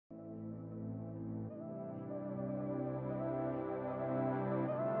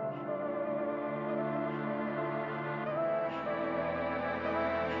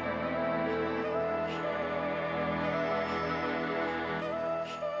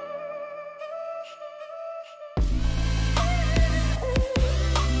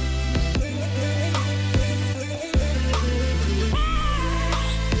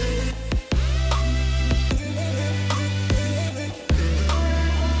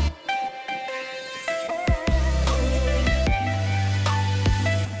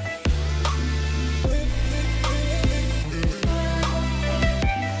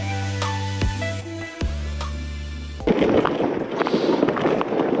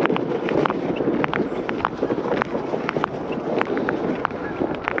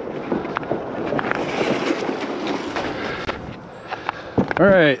All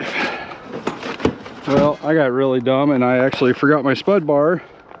right, well, I got really dumb and I actually forgot my spud bar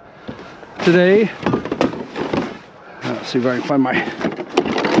today. Let's see if I can find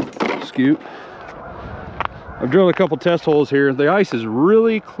my scoop. I've drilled a couple test holes here. The ice is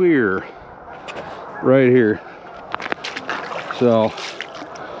really clear right here. So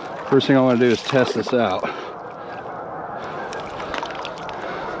first thing I want to do is test this out.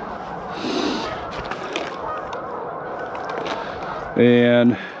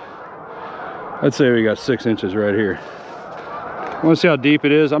 And I'd say we got 6 inches right here. I want to see how deep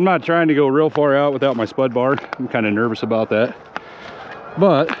it is. I'm not trying to go real far out without my spud bar. I'm kind of nervous about that,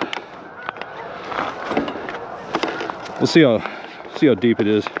 but we'll see how deep it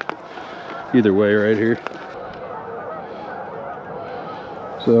is either way right here.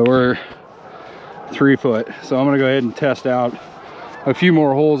 So we're 3 foot, so I'm gonna go ahead and test out a few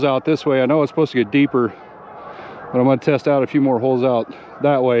more holes out this way. I know it's supposed to get deeper, but I'm gonna test out a few more holes out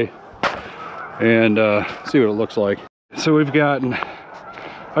that way and see what it looks like. So we've gotten,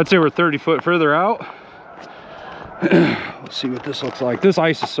 I'd say we're 30 foot further out. Let's see what this looks like. This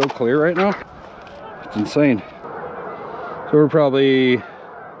ice is so clear right now, it's insane. So we're probably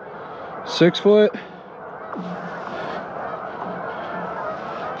 6 foot.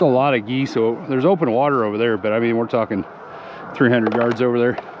 It's a lot of geese, so there's open water over there, but I mean, we're talking 300 yards over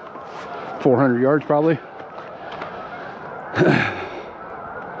there, 400 yards probably.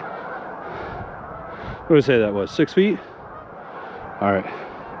 What did I say that was? 6 feet? All right.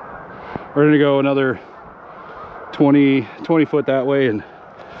 We're gonna go another 20 foot that way and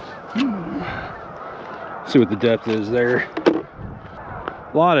see what the depth is there.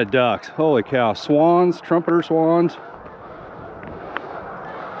 A lot of ducks. Holy cow. Swans, trumpeter swans.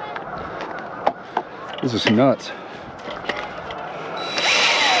 This is nuts.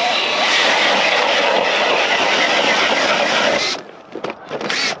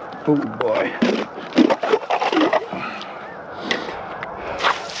 Oh boy.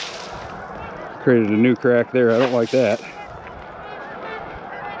 Created a new crack there. I don't like that.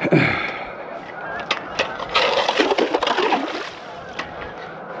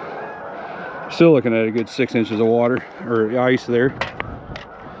 Still looking at a good 6 inches of water or ice there.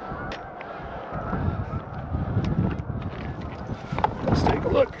 Let's take a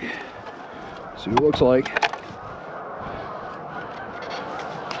look. See what it looks like.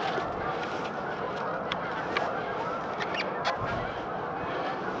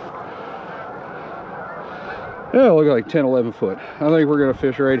 Yeah, look like 10, 11 foot. I think we're gonna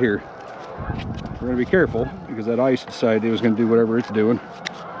fish right here. We're gonna be careful because that ice decided it was gonna do whatever it's doing.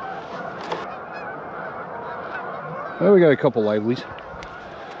 Well, we got a couple livelies.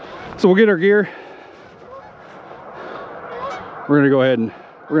 So we'll get our gear. We're gonna go ahead and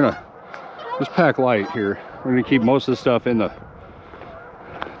we're gonna just pack light here. We're gonna keep most of the stuff in the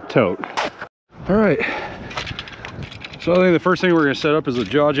tote. All right. So I think the first thing we're gonna set up is a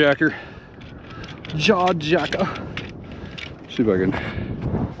jaw jacker. Jaw jacker. See if I can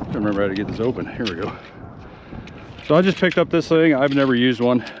remember how to get this open. Here we go. So I just picked up this thing. I've never used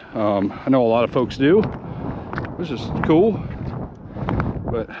one. I know a lot of folks do, which is cool,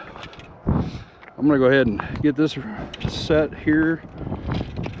 but I'm gonna go ahead and get this set here.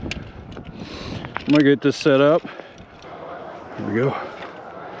 I'm gonna get this set up. Here we go.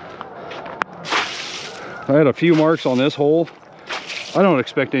 I had a few marks on this hole. I don't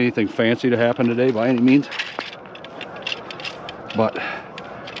expect anything fancy to happen today by any means, but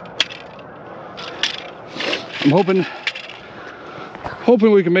I'm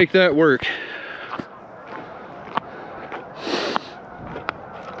hoping we can make that work.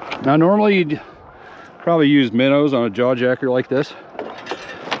 Now normally you'd probably use minnows on a jaw jacker like this.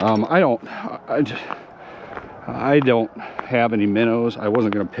 I don't have any minnows. I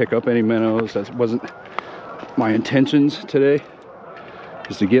wasn't going to pick up any minnows. That wasn't my intentions today,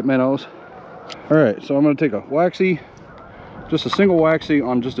 is to get minnows. All right, so I'm going to take a waxy, just a single waxy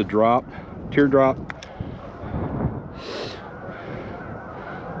on just a drop, teardrop,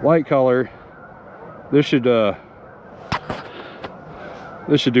 light color. This should do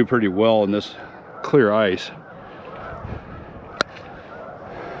pretty well in this clear ice.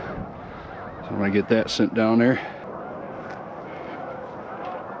 So I'm going to get that sent down there.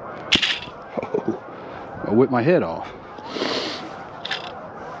 Oh, I whipped my head off.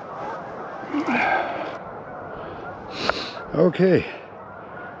 Okay,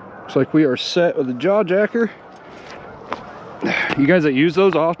 looks like we are set with the jaw jacker. You guys that use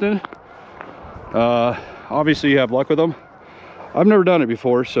those often, obviously you have luck with them. I've never done it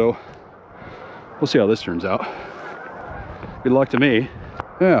before, so we'll see how this turns out. Good luck to me.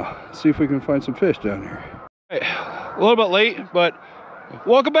 Yeah, let's see if we can find some fish down here. Hey, a little bit late, but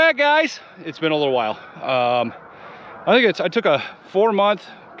Welcome back, guys. It's been a little while. I took a 4-month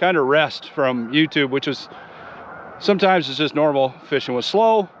kind of rest from YouTube, which is sometimes it's just normal. Fishing was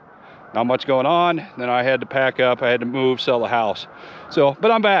slow, not much going on. Then I had to pack up, I had to move, sell the house. So,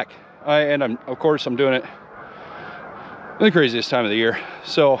 but I'm back. Of course I'm doing it in the craziest time of the year.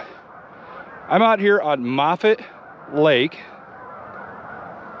 So I'm out here on Moffett Lake.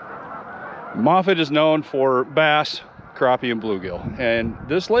 Moffett is known for bass, crappie, and bluegill, and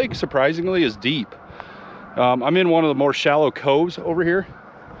this lake surprisingly is deep. I'm in one of the more shallow coves over here,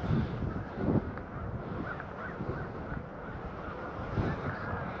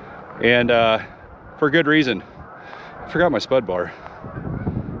 and for good reason. I forgot my spud bar.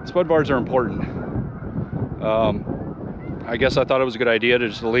 Spud bars are important. I guess I thought it was a good idea to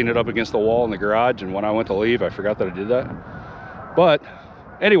just lean it up against the wall in the garage, and when I went to leave I forgot that I did that. But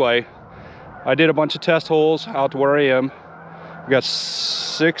anyway, I did a bunch of test holes out to where I am. We got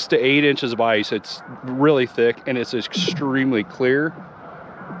 6 to 8 inches of ice. It's really thick and it's extremely clear.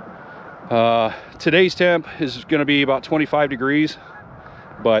 Today's temp is going to be about 25 degrees,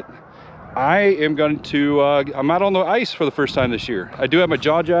 but I am going to, I'm out on the ice for the first time this year. I do have my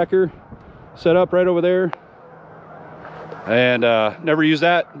jaw jacker set up right over there, and never used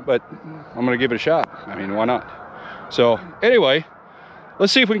that, but I'm going to give it a shot. I mean, why not? So anyway,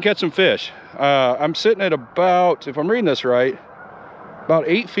 let's see if we can catch some fish. I'm sitting at about, if I'm reading this right, about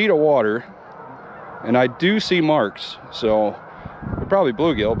 8 feet of water, and I do see marks, so they're probably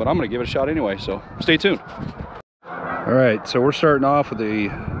bluegill, but I'm gonna give it a shot anyway, so stay tuned. All right, so we're starting off with a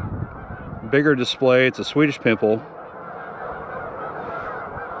bigger display. It's a Swedish pimple,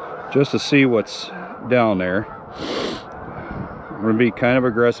 just to see what's down there. I'm gonna be kind of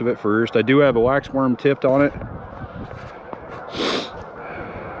aggressive at first. I do have a wax worm tipped on it.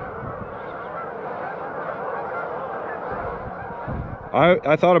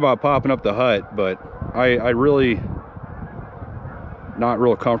 I thought about popping up the hut, but I really not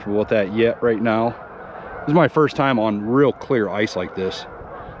real comfortable with that yet right now. This is my first time on real clear ice like this,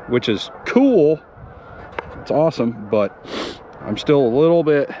 which is cool. It's awesome, but I'm still a little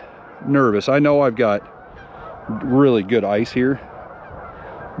bit nervous. I know I've got really good ice here,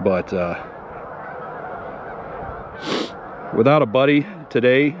 but without a buddy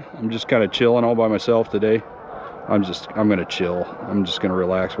today, I'm just kind of chilling all by myself today. I'm gonna chill. I'm just gonna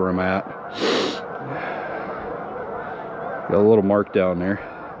relax where I'm at. Got a little mark down there.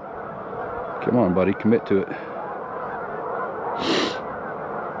 Come on, buddy, commit to it.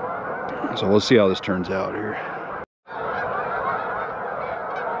 So let's see how this turns out here.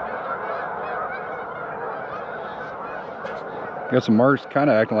 Got some marks kind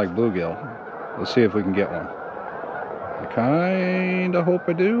of acting like bluegill. Let's see if we can get one. I kind of hope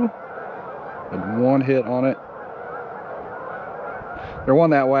I do. Had one hit on it. There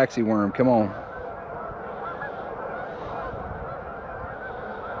wasn't that waxy worm, come on.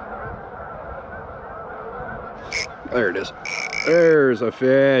 There it is. There's a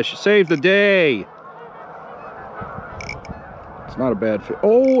fish. Save the day. It's not a bad fish.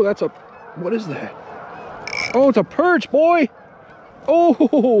 Oh, that's a, what is that? Oh, it's a perch, boy.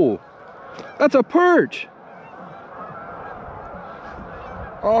 Oh, that's a perch.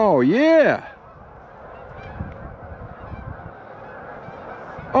 Oh, yeah.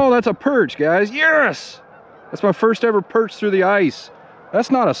 Oh, that's a perch, guys. Yes! That's my first ever perch through the ice.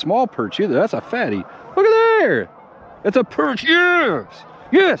 That's not a small perch either. That's a fatty. Look at there. It's a perch. Yes!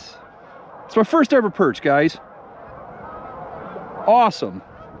 Yes! It's my first ever perch, guys. Awesome.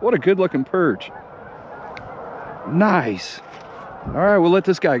 What a good looking perch. Nice. All right, we'll let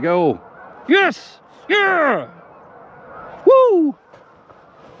this guy go. Yes! Yeah! Woo!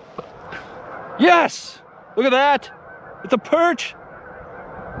 Yes! Look at that. It's a perch.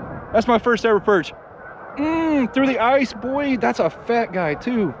 That's my first ever perch. Through the ice, boy. That's a fat guy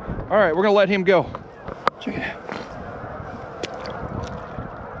too. All right, we're gonna let him go. Check it out.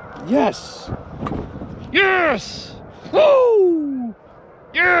 Yes. Yes. Woo!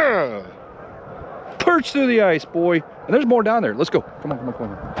 Yeah. Perch through the ice, boy. And there's more down there. Let's go. Come on, come on, come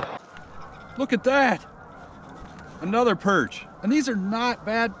on. Look at that. Another perch. And these are not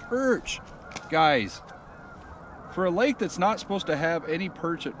bad perch, guys. For a lake that's not supposed to have any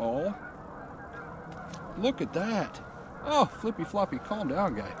perch at all, look at that. Oh, flippy floppy, calm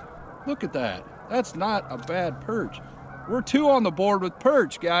down, guy. Look at that. That's not a bad perch. We're 2 on the board with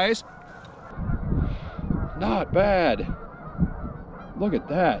perch, guys. Not bad. Look at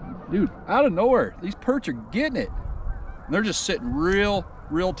that. Dude, out of nowhere, these perch are getting it. And they're just sitting real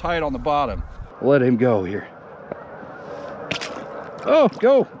tight on the bottom. Let him go here. Oh,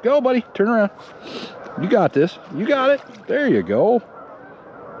 go, buddy. Turn around. You got this. You got it. There you go.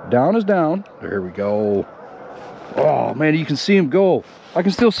 Down is down. There we go. Oh man, you can see him go. I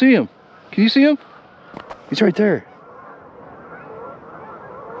can still see him. Can you see him? He's right there.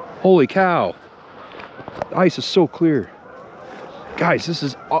 Holy cow. The ice is so clear. Guys, this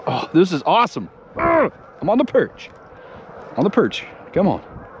is awesome. I'm on the perch. On the perch. Come on.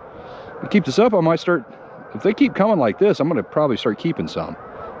 If I keep this up, I might start, if they keep coming like this, I'm gonna probably start keeping some.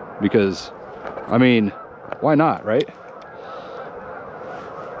 Because, I mean, why not, right?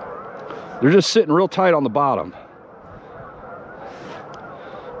 They're just sitting real tight on the bottom.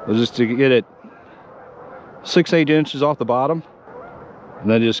 Just to get it 6-8 inches off the bottom, and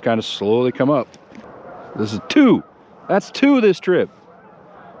then just kind of slowly come up. This is 2. That's 2 this trip.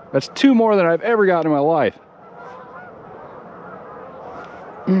 That's 2 more than I've ever gotten in my life.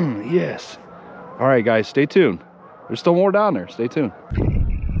 Yes. All right, guys, stay tuned. There's still more down there. Stay tuned.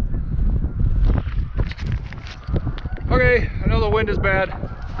 Okay, I know the wind is bad,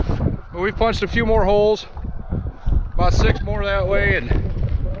 but we've punched a few more holes. About 6 more that way, and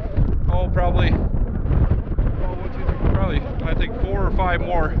probably I think 4 or 5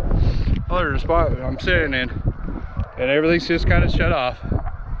 more other than the spot I'm sitting in, and everything's just kind of shut off.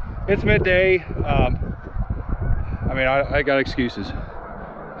 It's midday. I mean, I got excuses.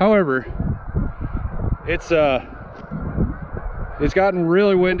 However, it's gotten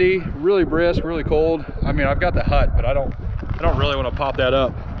really windy, really brisk, really cold. I mean, I've got the hut, but I don't really want to pop that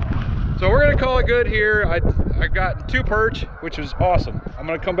up. So we're gonna call it good here. I got 2 perch, which is awesome. I'm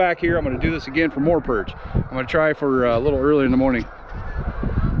gonna come back here. I'm gonna do this again for more perch. I'm gonna try for a little early in the morning.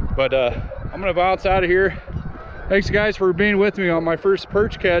 But I'm gonna bounce out of here. Thanks guys for being with me on my first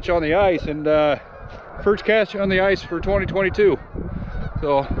perch catch on the ice, and first catch on the ice for 2022.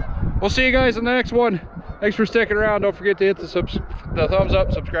 So we'll see you guys in the next one. Thanks for sticking around. Don't forget to hit the thumbs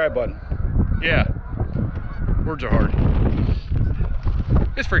up, subscribe button. Yeah, words are hard.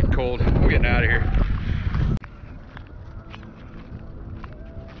 It's freaking cold. I'm getting out of here.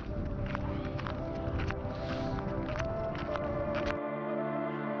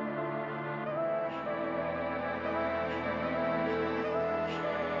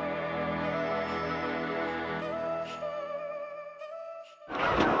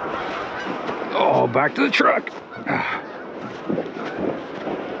 Oh, back to the truck.